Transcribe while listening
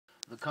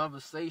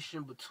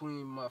conversation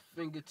between my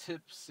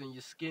fingertips and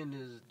your skin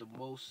is the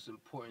most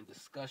important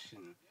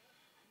discussion.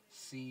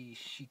 See,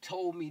 she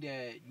told me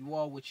that you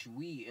are what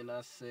you eat, and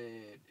I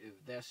said, if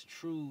that's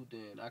true,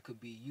 then I could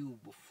be you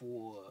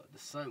before the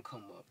sun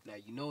come up. Now,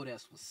 you know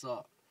that's what's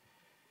up.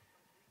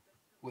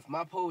 With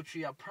my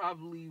poetry, I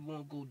probably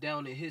won't go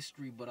down in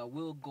history, but I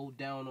will go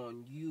down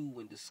on you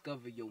and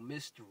discover your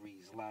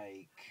mysteries.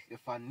 Like,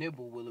 if I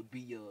nibble, will it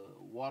be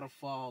a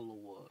waterfall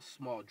or a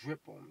small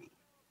drip on me?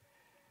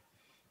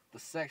 The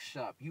sex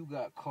shop, you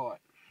got caught.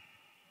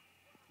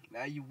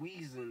 Now you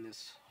wheezing,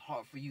 it's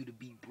hard for you to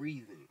be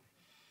breathing.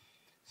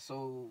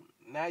 So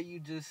now you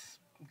just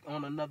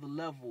on another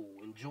level,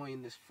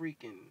 enjoying this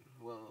freaking.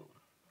 Well,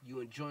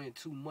 you enjoying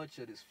too much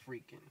of this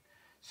freaking.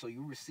 So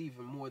you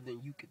receiving more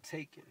than you could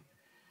take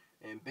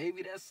in. And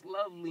baby, that's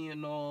lovely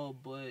and all,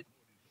 but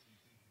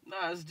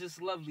nah, it's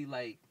just lovely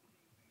like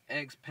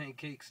eggs,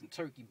 pancakes, and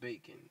turkey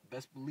bacon.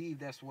 Best believe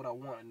that's what I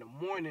want in the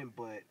morning,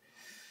 but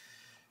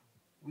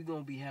we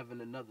gonna be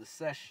having another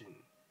session.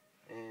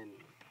 And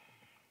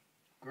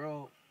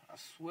girl, I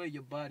swear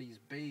your body's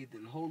bathed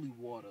in holy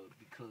water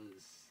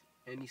because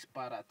any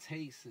spot I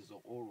taste is an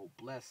oral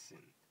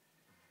blessing.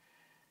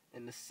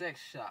 In the sex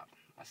shop,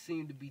 I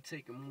seem to be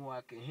taking more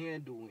I can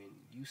handle, and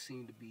you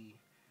seem to be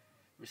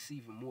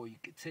receiving more you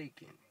could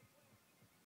take in.